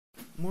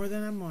More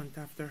than a month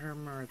after her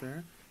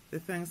murder, the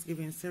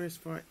Thanksgiving service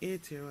for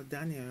 8-year-old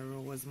Danielle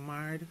Rowe was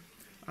marred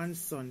on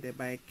Sunday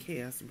by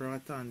chaos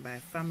brought on by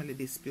a family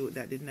dispute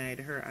that denied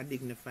her a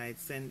dignified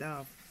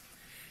send-off.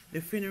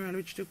 The funeral,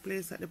 which took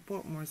place at the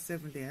Portmore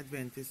Seventh-day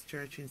Adventist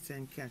Church in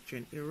St.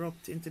 Catherine,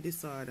 erupted into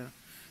disorder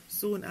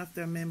soon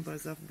after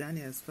members of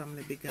Danielle's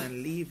family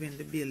began leaving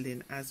the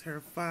building as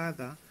her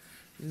father,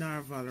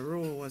 Danielle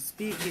Rowe, was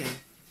speaking.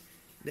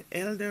 The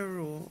elder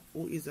Rowe,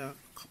 who is a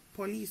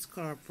police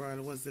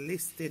corporal, was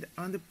listed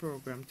on the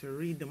program to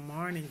read the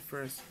morning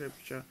first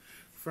scripture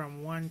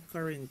from 1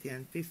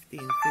 Corinthians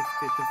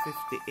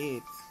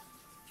 15:50-58.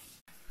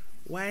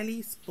 While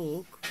he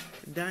spoke,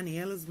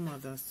 Danielle's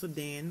mother,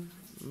 Sudane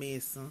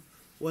Mason,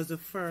 was the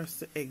first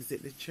to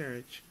exit the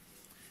church.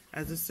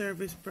 As the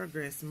service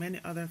progressed, many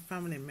other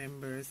family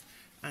members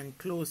and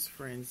close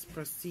friends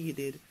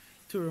proceeded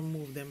to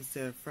remove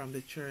themselves from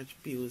the church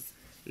pews,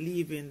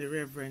 leaving the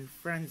Reverend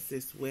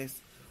Francis West,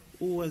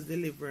 who was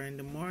delivering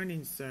the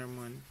morning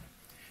sermon.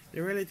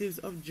 The relatives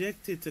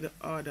objected to the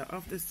order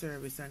of the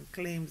service and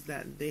claimed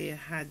that they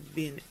had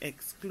been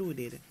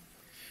excluded.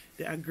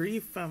 The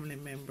aggrieved family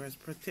members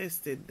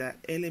protested that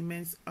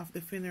elements of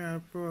the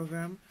funeral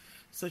program,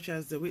 such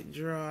as the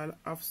withdrawal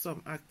of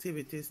some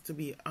activities to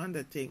be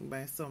undertaken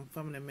by some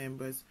family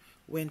members,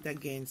 went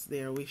against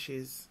their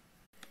wishes.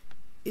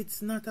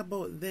 It's not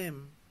about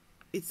them.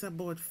 It's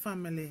about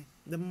family.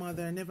 The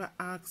mother never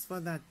asked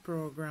for that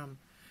program.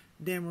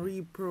 Them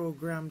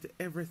reprogrammed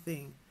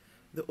everything.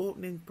 The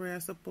opening prayer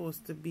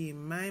supposed to be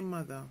my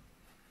mother.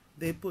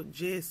 They put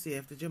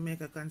JCF, the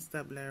Jamaica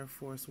Constabulary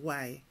Force.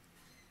 Why?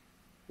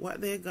 What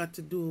they got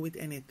to do with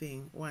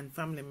anything? One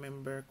family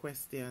member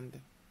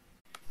questioned.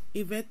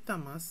 Yvette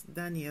Thomas,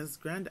 Danielle's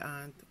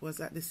grandaunt,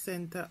 was at the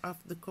center of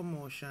the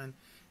commotion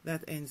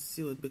that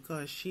ensued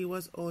because she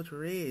was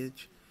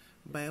outraged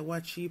by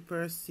what she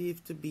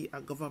perceived to be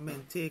a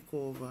government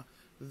takeover,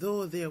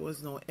 though there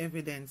was no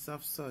evidence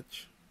of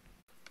such.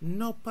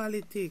 No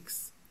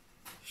politics.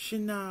 She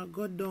nah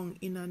go down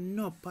in a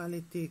no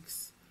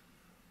politics.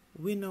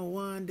 We no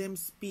want them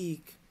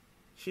speak,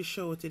 she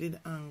shouted in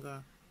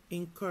anger,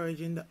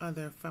 encouraging the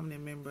other family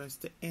members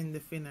to end the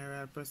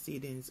funeral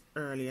proceedings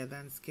earlier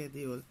than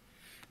scheduled.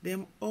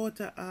 Them out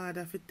of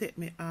order to take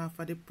me off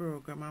of the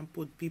program and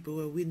put people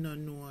where we no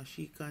know,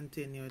 she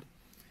continued.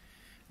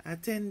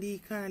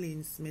 Attendee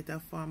Carlene Smith, a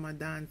former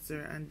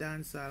dancer and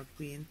dancehall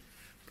queen,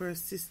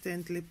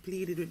 persistently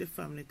pleaded with the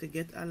family to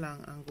get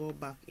along and go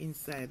back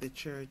inside the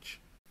church.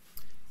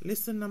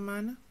 Listen,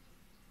 man,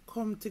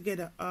 come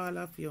together, all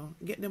of you.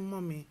 Get the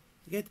mommy,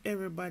 get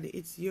everybody.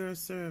 It's your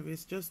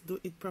service. Just do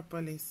it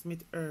properly,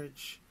 Smith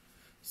urged,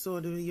 so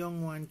the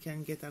young one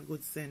can get a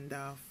good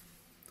send-off.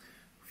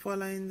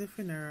 Following the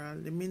funeral,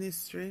 the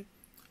Ministry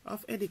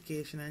of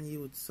Education and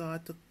Youth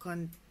sought to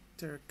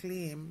counter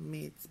claim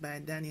made by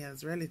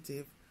Danielle's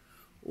relative,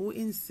 who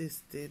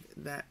insisted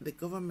that the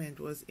government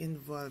was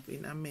involved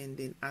in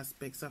amending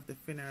aspects of the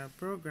funeral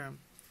program.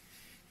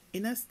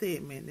 In a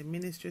statement, the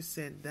ministry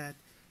said that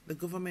the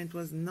government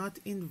was not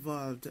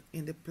involved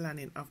in the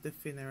planning of the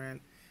funeral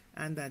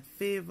and that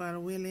Favour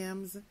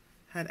Williams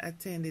had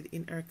attended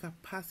in her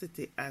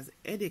capacity as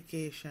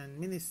education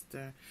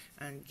minister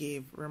and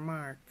gave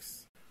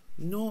remarks.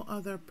 No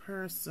other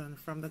person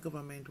from the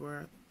government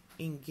were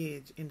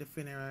engaged in the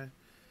funeral,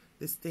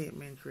 the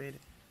statement read.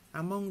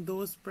 Among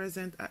those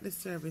present at the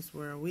service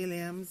were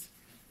Williams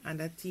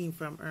and a team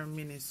from her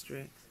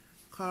ministry,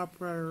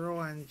 Corporal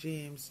Rowan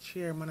James,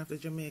 chairman of the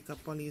Jamaica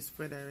Police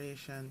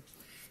Federation,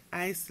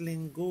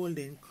 Iselin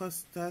Golden,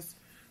 Custos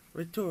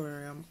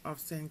Rhetorium of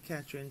St.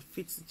 Catherine,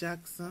 Fitz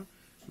Jackson,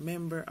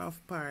 Member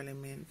of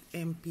Parliament,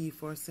 MP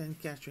for St.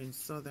 Catherine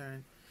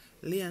Southern,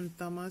 Leon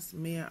Thomas,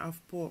 Mayor of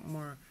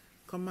Portmore,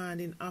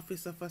 Commanding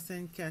Officer for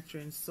St.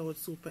 Catherine South,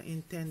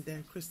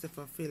 Superintendent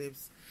Christopher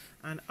Phillips,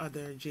 and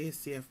other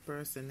JCF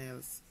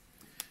personnel.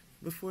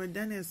 Before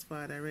Daniel's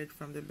father read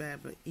from the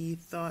Bible, he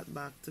thought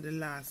back to the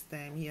last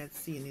time he had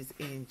seen his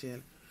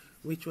angel,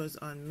 which was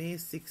on May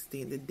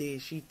 16, the day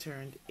she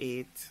turned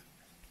 8.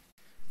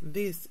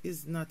 This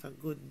is not a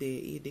good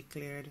day, he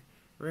declared,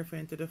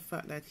 referring to the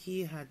fact that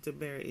he had to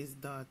bury his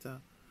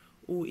daughter,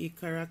 who he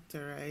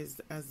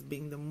characterized as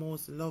being the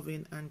most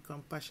loving and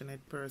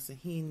compassionate person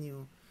he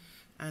knew,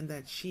 and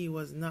that she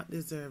was not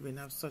deserving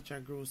of such a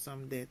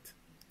gruesome death.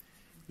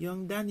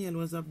 Young Danielle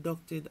was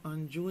abducted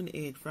on June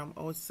 8 from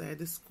outside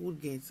the school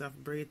gates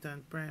of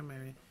Brayton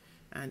Primary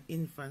and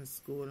Infant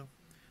School,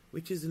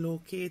 which is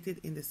located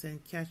in the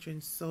St.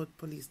 Catherine South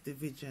Police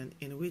Division,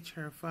 in which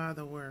her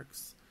father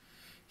works.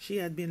 She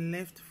had been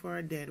left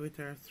for dead with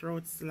her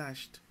throat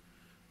slashed.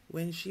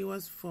 When she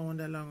was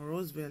found along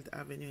Roosevelt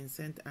Avenue in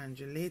St.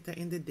 Andrew later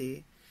in the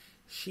day,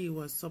 she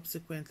was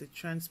subsequently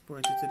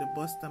transported to the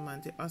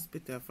Bustamante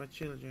Hospital for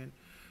Children,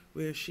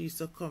 where she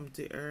succumbed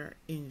to her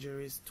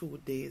injuries 2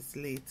 days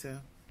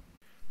later.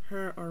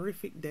 Her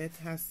horrific death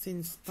has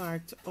since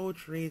sparked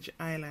outrage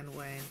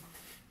island-wide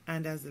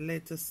and has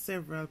led to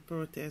several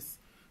protests,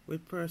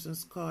 with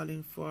persons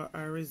calling for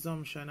a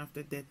resumption of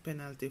the death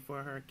penalty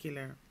for her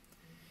killer.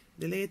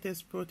 The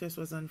latest protest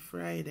was on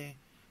Friday,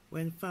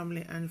 when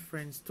family and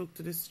friends took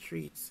to the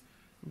streets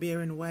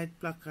bearing white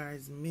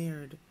placards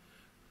smeared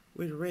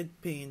with red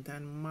paint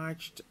and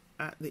marched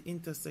at the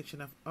intersection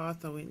of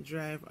Arthur Wint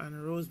Drive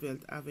and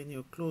Roosevelt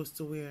Avenue close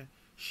to where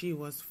she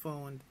was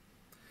found.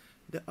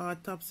 The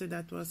autopsy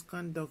that was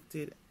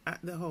conducted at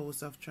the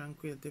House of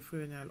Tranquility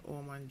Funeral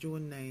Home on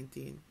June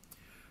 19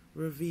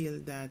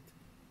 revealed that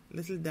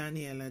little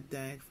Daniela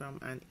died from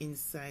an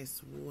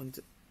incised wound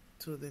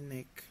to the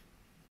neck.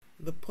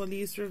 The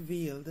police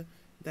revealed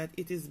that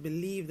it is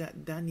believed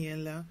that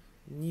Daniela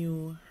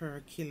knew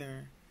her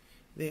killer.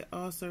 They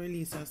also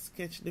released a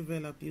sketch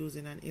developed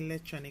using an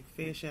electronic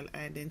facial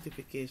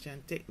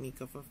identification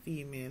technique of a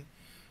female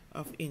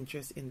of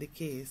interest in the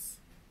case.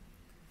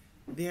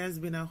 There has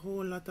been a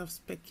whole lot of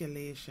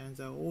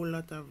speculations, a whole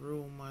lot of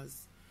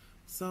rumors.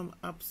 Some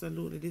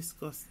absolutely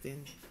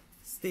disgusting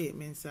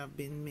statements have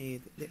been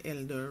made, the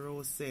elder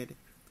Rowe said.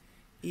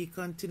 He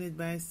continued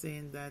by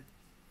saying that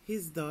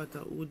his daughter,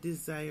 who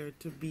desired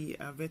to be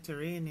a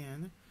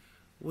veterinarian,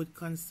 would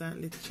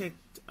constantly check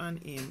on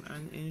him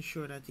and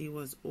ensure that he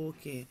was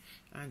okay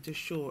and to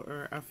show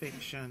her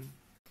affection.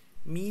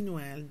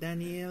 Meanwhile,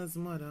 Danielle's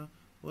mother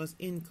was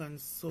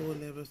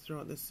inconsolable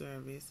throughout the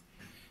service,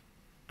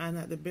 and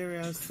at the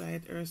burial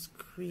site her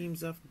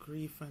screams of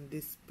grief and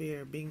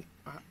despair being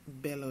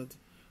bellowed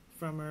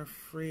from her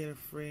frail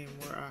frame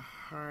were a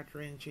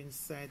heart-wrenching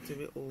sight to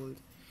behold,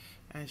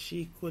 and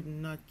she could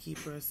not keep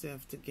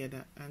herself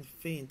together and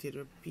fainted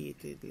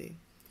repeatedly.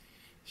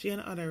 She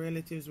and other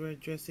relatives were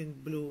dressed in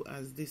blue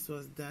as this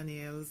was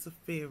Danielle's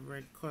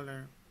favorite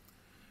color.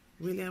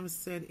 Williams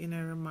said in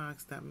her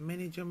remarks that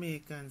many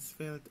Jamaicans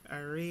felt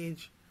a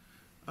rage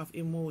of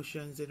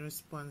emotions in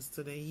response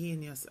to the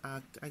heinous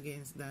act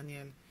against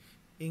Danielle,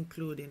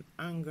 including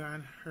anger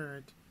and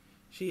hurt.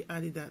 She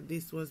added that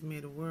this was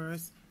made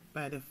worse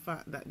by the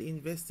fact that the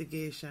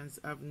investigations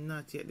have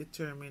not yet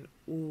determined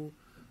who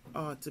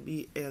ought to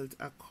be held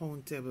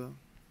accountable.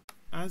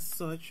 As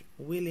such,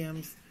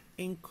 Williams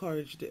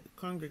encouraged the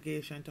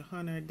congregation to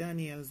honor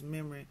Danielle's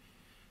memory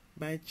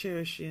by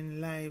cherishing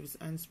lives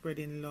and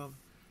spreading love.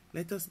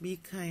 Let us be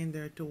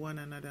kinder to one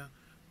another,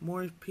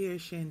 more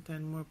patient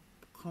and more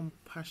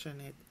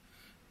compassionate.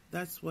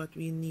 That's what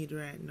we need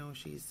right now,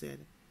 she said.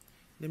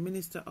 The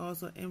minister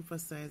also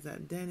emphasized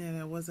that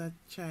Daniela was a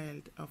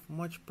child of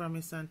much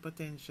promise and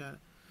potential,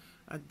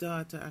 a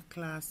daughter, a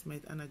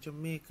classmate, and a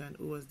Jamaican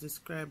who was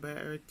described by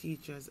her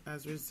teachers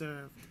as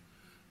reserved,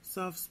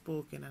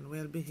 soft-spoken, and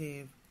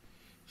well-behaved.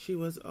 She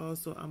was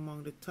also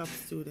among the top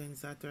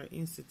students at her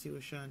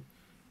institution,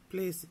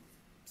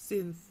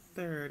 placing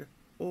third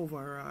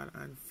overall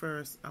and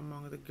first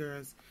among the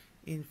girls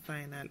in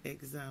final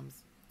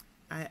exams.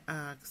 I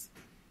asked,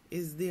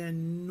 is there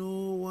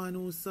no one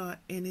who saw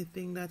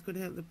anything that could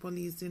help the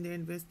police in their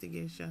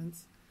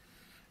investigations?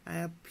 I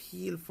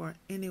appeal for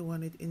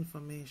anyone with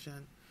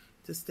information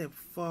to step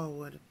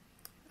forward,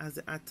 as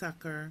the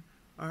attacker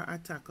or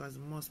attackers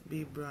must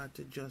be brought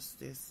to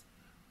justice,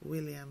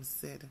 Williams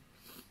said.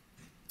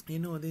 You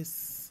know,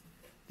 this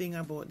thing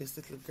about this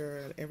little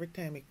girl, every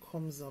time it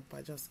comes up,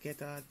 I just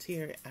get all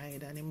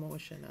teary-eyed and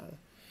emotional,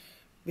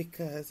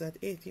 because at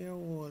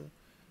 8-year-old,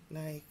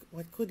 like,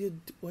 what could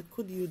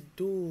you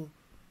do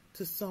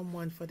to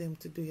someone for them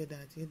to do you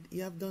that?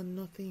 You have done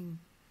nothing.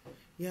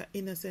 You're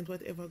innocent.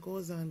 Whatever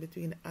goes on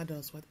between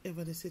adults,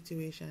 whatever the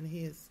situation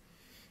is,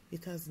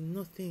 it has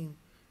nothing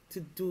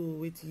to do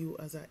with you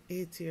as an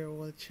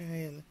 8-year-old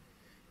child.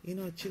 You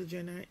know,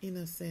 children are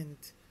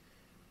innocent,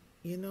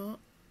 you know,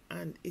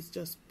 and it's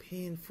just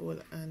painful,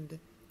 and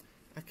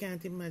I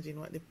can't imagine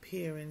what the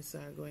parents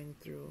are going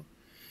through.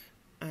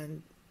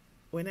 And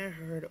when I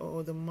heard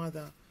the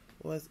mother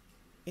was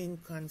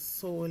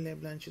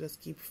inconsolable and she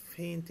just keep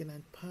fainting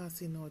and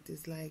passing out,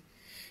 it's like,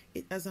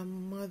 as a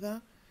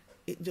mother,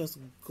 it just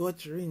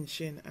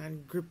gut-wrenching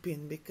and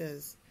gripping,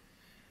 because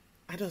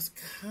I just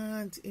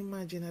can't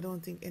imagine, I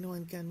don't think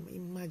anyone can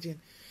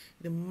imagine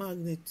the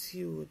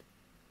magnitude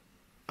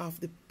of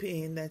the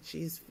pain that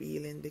she's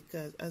feeling,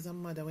 because as a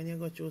mother, when you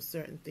go through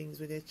certain things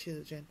with your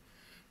children,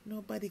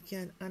 nobody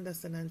can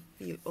understand and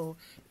feel how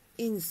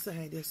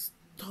inside your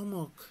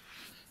stomach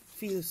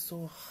feels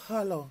so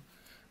hollow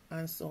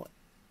and so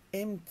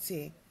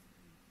empty.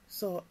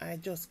 So I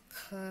just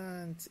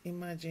can't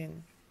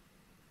imagine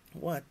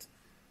what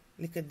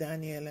little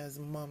Daniela's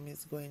mom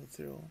is going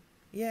through.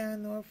 Yeah,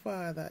 and her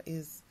father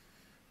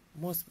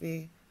must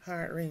be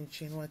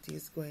heart-wrenching what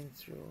he's going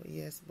through.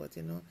 Yes, but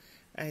you know,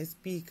 I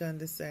speak on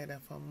the side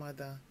of her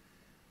mother,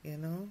 you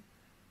know,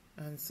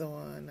 and so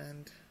on.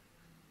 And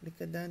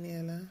little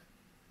Daniela,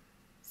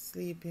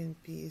 sleep in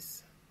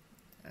peace.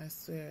 I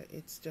swear,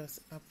 it's just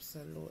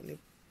absolutely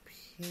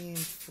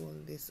painful,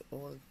 this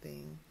whole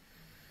thing.